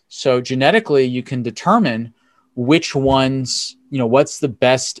 So genetically, you can determine which ones, what's the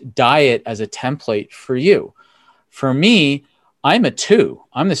best diet as a template for you. For me, I'm a 2.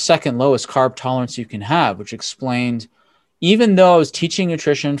 I'm the second lowest carb tolerance you can have, which explained, even though I was teaching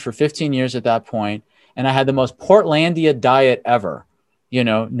nutrition for 15 years at that point, and I had the most Portlandia diet ever,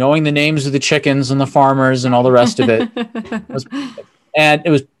 knowing the names of the chickens and the farmers and all the rest of it. And it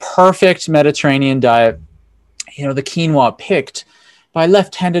was perfect Mediterranean diet. The quinoa picked by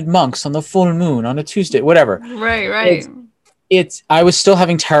left-handed monks on the full moon on a Tuesday, whatever. Right. I was still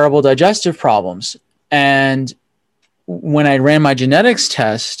having terrible digestive problems. And when I ran my genetics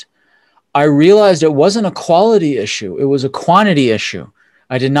test, I realized it wasn't a quality issue. It was a quantity issue.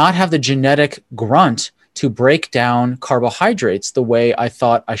 I did not have the genetic grunt to break down carbohydrates the way I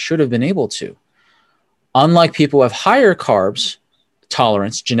thought I should have been able to. Unlike people who have higher carbs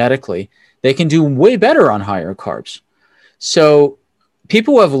tolerance genetically, they can do way better on higher carbs. So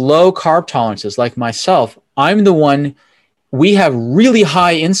people who have low carb tolerances, like myself, I'm the one, we have really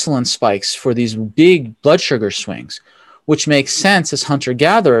high insulin spikes for these big blood sugar swings, which makes sense as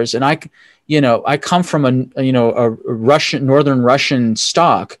hunter-gatherers. And I come from a Russian, northern Russian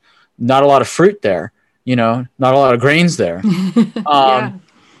stock, not a lot of fruit there, not a lot of grains there. Yeah.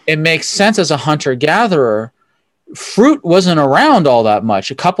 It makes sense as a hunter-gatherer. Fruit wasn't around all that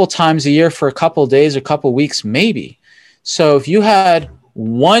much, a couple times a year for a couple days, a couple weeks, maybe. So if you had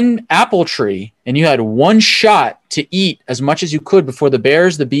one apple tree and you had one shot to eat as much as you could before the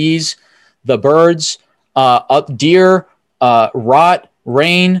bears, the bees, the birds, deer, rot,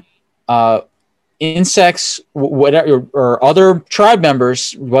 rain, insects, whatever, or other tribe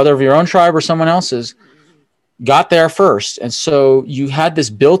members, whether of your own tribe or someone else's, got there first. And so you had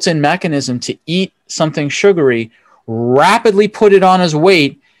this built-in mechanism to eat something sugary, rapidly put it on as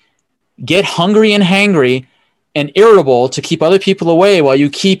weight, get hungry and hangry and irritable to keep other people away while you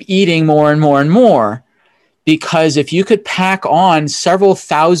keep eating more and more and more. Because if you could pack on several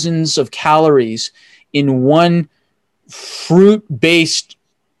thousands of calories in one fruit-based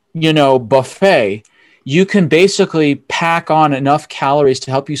buffet, you can basically pack on enough calories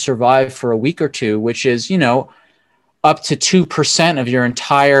to help you survive for a week or two, which is, up to 2% of your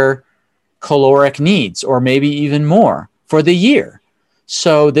entire caloric needs, or maybe even more for the year.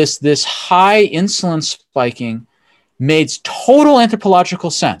 So this high insulin spiking made total anthropological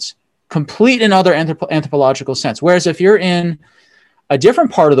sense, complete and other anthropological sense. Whereas if you're in a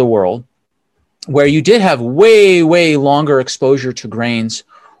different part of the world where you did have way, way longer exposure to grains,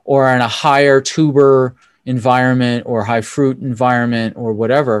 or in a higher tuber environment or high fruit environment or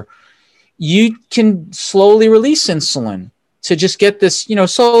whatever, you can slowly release insulin to just get this,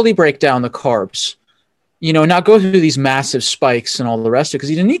 slowly break down the carbs, not go through these massive spikes and all the rest of it, because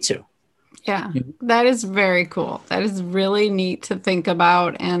you didn't need to. Yeah, that is very cool. That is really neat to think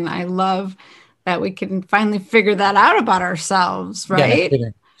about. And I love that we can finally figure that out about ourselves, right? Yeah,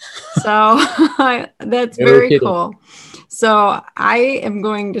 so that's very cool. So I am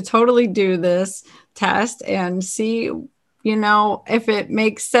going to totally do this test and see, if it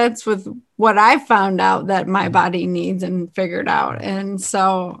makes sense with what I found out that my body needs and figured out. And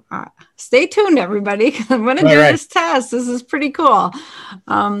so stay tuned, everybody. I'm going to do this test. This is pretty cool.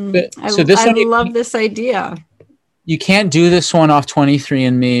 I love this idea. You can't do this one off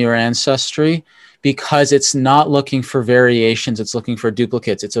 23andMe or Ancestry because it's not looking for variations. It's looking for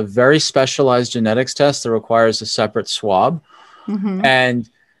duplicates. It's a very specialized genetics test that requires a separate swab. Mm-hmm. And,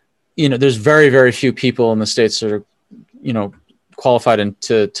 there's very, very few people in the States that are, qualified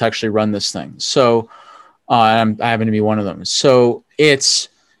to actually run this thing. So I happen to be one of them. So it's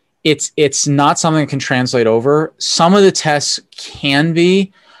not something that can translate over. Some of the tests can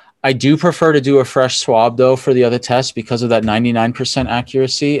be. I do prefer to do a fresh swab though for the other tests because of that 99%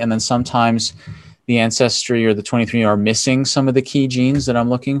 accuracy. And then sometimes the Ancestry or the 23 are missing some of the key genes that I'm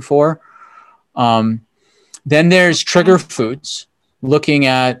looking for. Then there's trigger foods, looking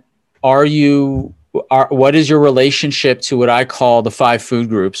at what is your relationship to what I call the 5 food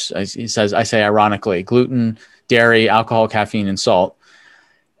groups? I say ironically, gluten, dairy, alcohol, caffeine, and salt.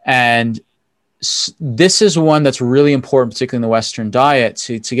 And this is one that's really important, particularly in the Western diet,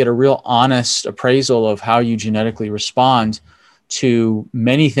 to get a real honest appraisal of how you genetically respond to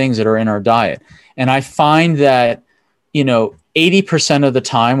many things that are in our diet. And I find that, 80% of the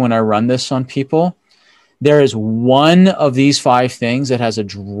time when I run this on people, there is one of these 5 things that has a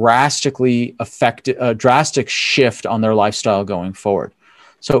drastic shift on their lifestyle going forward.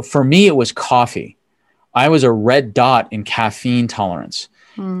 So for me, it was coffee. I was a red dot in caffeine tolerance.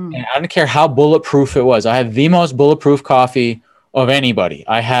 And I don't care how bulletproof it was. I had the most bulletproof coffee of anybody.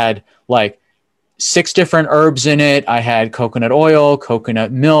 I had like 6 different herbs in it. I had coconut oil,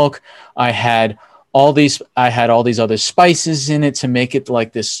 coconut milk. I had all these other spices in it to make it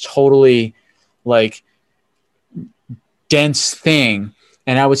like this totally like dense thing.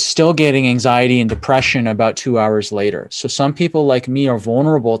 And I was still getting anxiety and depression about 2 hours later. So some people like me are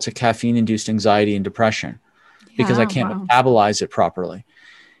vulnerable to caffeine-induced anxiety and depression because I can't metabolize it properly.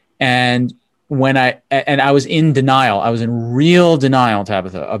 And I was in denial. I was in real denial,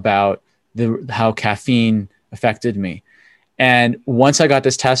 Tabitha, about how caffeine affected me. And once I got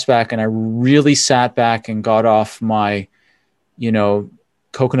this test back and I really sat back and got off my,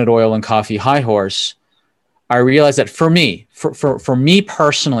 coconut oil and coffee high horse, I realized that for me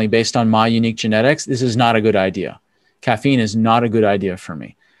personally, based on my unique genetics, this is not a good idea. Caffeine is not a good idea for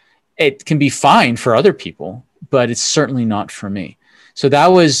me. It can be fine for other people, but it's certainly not for me. So that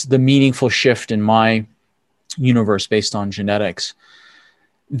was the meaningful shift in my universe based on genetics.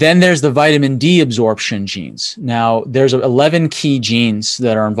 Then there's the vitamin D absorption genes. Now, there's 11 key genes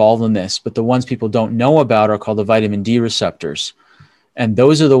that are involved in this, but the ones people don't know about are called the vitamin D receptors. And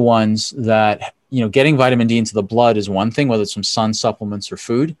those are the ones that, getting vitamin D into the blood is one thing, whether it's from sun supplements or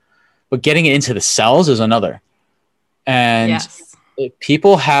food, but getting it into the cells is another. And if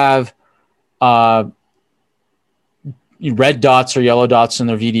people have red dots or yellow dots in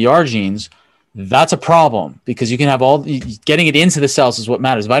their VDR genes, that's a problem because you can have getting it into the cells is what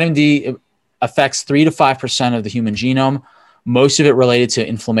matters. Vitamin D affects 3 to 5% of the human genome, most of it related to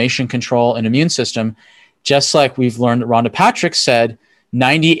inflammation control and immune system. Just like we've learned that Rhonda Patrick said,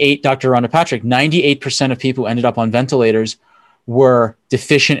 98% of people who ended up on ventilators were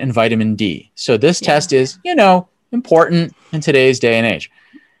deficient in vitamin D. So this test is, important in today's day and age.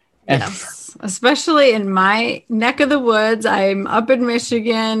 And especially in my neck of the woods. I'm up in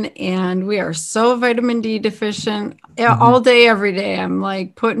Michigan and we are so vitamin D deficient all day, every day. I'm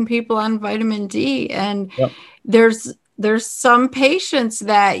like putting people on vitamin D and there's there's some patients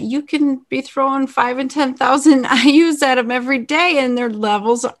that you can be throwing 5 and 10,000 IUs at them every day and their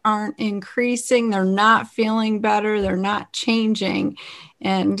levels aren't increasing. They're not feeling better. They're not changing.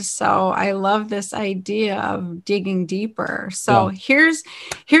 And so I love this idea of digging deeper. So here's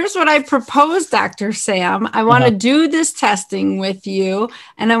what I propose, Dr. Sam. I want to do this testing with you,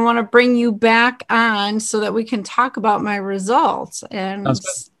 and I want to bring you back on so that we can talk about my results. And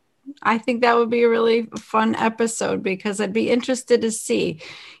I think that would be a really fun episode because I'd be interested to see.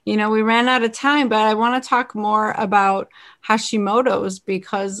 We ran out of time, but I want to talk more about Hashimoto's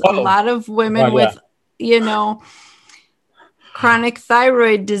because a lot of women with, chronic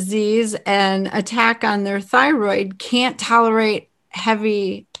thyroid disease and attack on their thyroid can't tolerate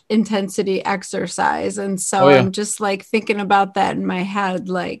heavy intensity exercise. And so I'm just like thinking about that in my head,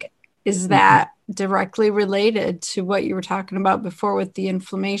 like, is that directly related to what you were talking about before with the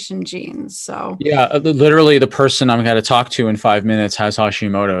inflammation genes? So literally the person I'm going to talk to in 5 minutes has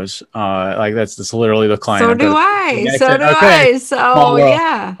Hashimoto's. That's literally the client. So do I. So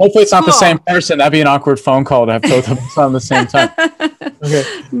hopefully it's not the same person. That'd be an awkward phone call to have both of us on the same time. But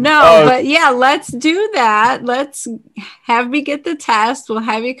let's do that. Let's have me get the test. We'll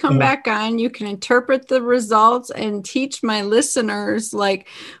have you come back on. You can interpret the results and teach my listeners, like,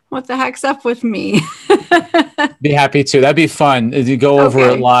 what the heck's up with me? Be happy to. That'd be fun. You go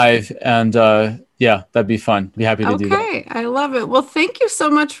over it live, and that'd be fun. Be happy to do that. Okay, I love it. Well, thank you so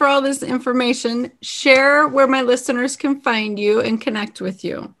much for all this information. Share where my listeners can find you and connect with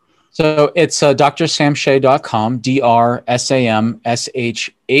you. So it's drsamshay.com,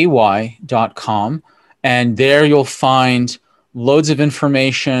 drsamshay.com. And there you'll find loads of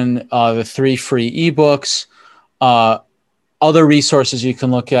information, the 3 free ebooks, other resources you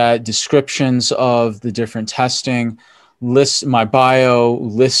can look at, descriptions of the different testing, lists, my bio,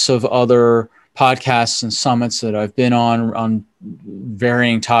 lists of other podcasts and summits that I've been on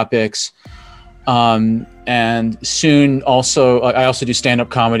varying topics. And soon also, I also do stand-up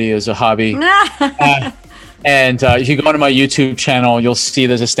comedy as a hobby. And if you go onto my YouTube channel, you'll see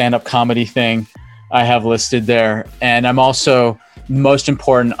there's a stand-up comedy thing I have listed there. And I'm also, most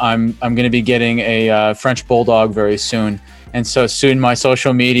important, I'm going to be getting a French Bulldog very soon. And so soon my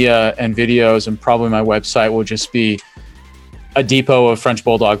social media and videos and probably my website will just be a depot of French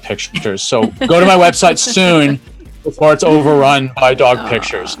Bulldog pictures. So go to my website soon before it's overrun by dog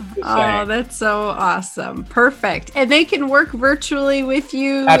pictures. Oh, that's so awesome. Perfect. And they can work virtually with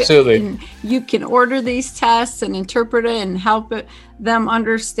you. Absolutely. And you can order these tests and interpret it and help them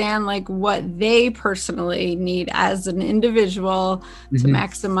understand like what they personally need as an individual to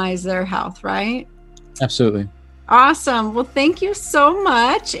maximize their health, right? Absolutely. Awesome. Well, thank you so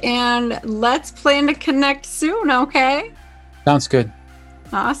much. And let's plan to connect soon, okay? Sounds good.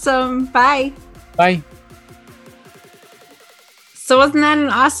 Awesome. Bye. Bye. So wasn't that an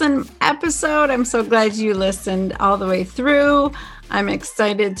awesome episode? I'm so glad you listened all the way through. I'm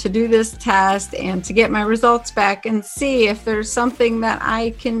excited to do this test and to get my results back and see if there's something that I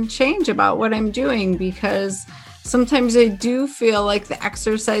can change about what I'm doing, because sometimes I do feel like the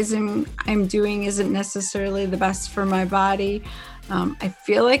exercising I'm doing isn't necessarily the best for my body. I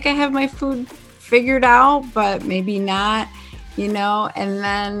feel like I have my food figured out, but maybe not, and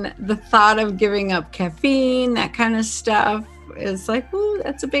then the thought of giving up caffeine, that kind of stuff, is like, ooh,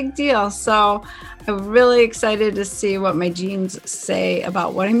 that's a big deal. So I'm really excited to see what my genes say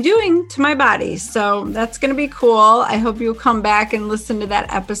about what I'm doing to my body. So that's going to be cool. I hope you'll come back and listen to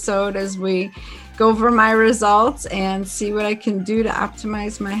that episode as we go over my results and see what I can do to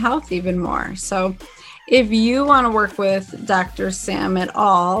optimize my health even more. So if you want to work with Dr. Sam at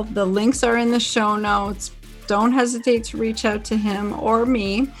all, the links are in the show notes. Don't hesitate to reach out to him or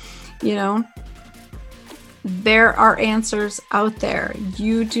me. There are answers out there.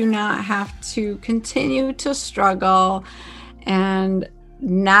 You do not have to continue to struggle and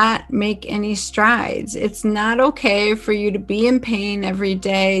not make any strides. It's not okay for you to be in pain every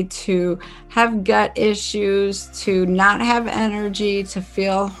day, to have gut issues, to not have energy, to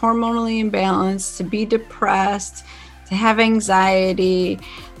feel hormonally imbalanced, to be depressed, to have anxiety,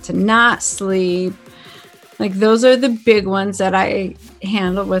 to not sleep. Like, those are the big ones that I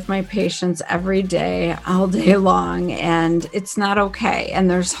handle with my patients every day, all day long. And it's not okay. And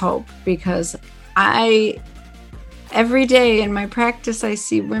there's hope, because every day in my practice, I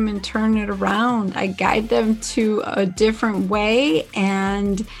see women turn it around. I guide them to a different way,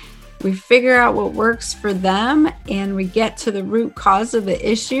 and we figure out what works for them, and we get to the root cause of the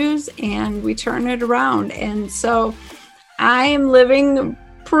issues, and we turn it around. And so I am living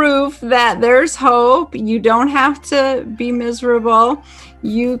proof that there's hope. You don't have to be miserable.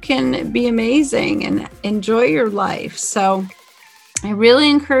 You can be amazing and enjoy your life. So I really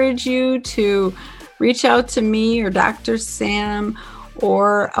encourage you to reach out to me or Dr. Sam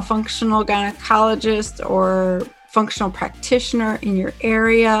or a functional gynecologist or functional practitioner in your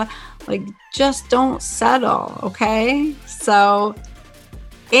area. Like, just don't settle, okay? So,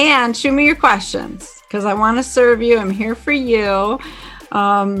 and shoot me your questions because I want to serve you. I'm here for you.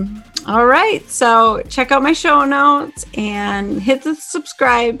 All right, so check out my show notes and hit the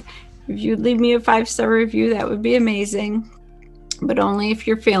subscribe. If you'd leave me a 5-star review, that would be amazing, but only if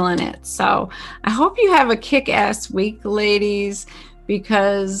you're feeling it. So I hope you have a kick-ass week, ladies,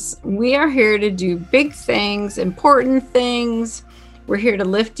 because we are here to do big things, important things. We're here to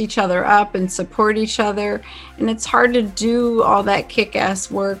lift each other up and support each other. And it's hard to do all that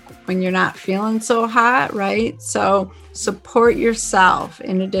kick-ass work when you're not feeling so hot, right? So support yourself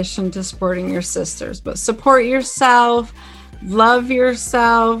in addition to supporting your sisters. But support yourself, love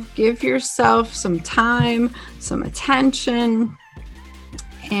yourself, give yourself some time, some attention,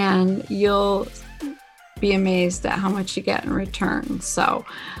 and you'll be amazed at how much you get in return. So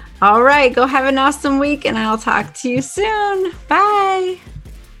all right, go have an awesome week, and I'll talk to you soon. Bye.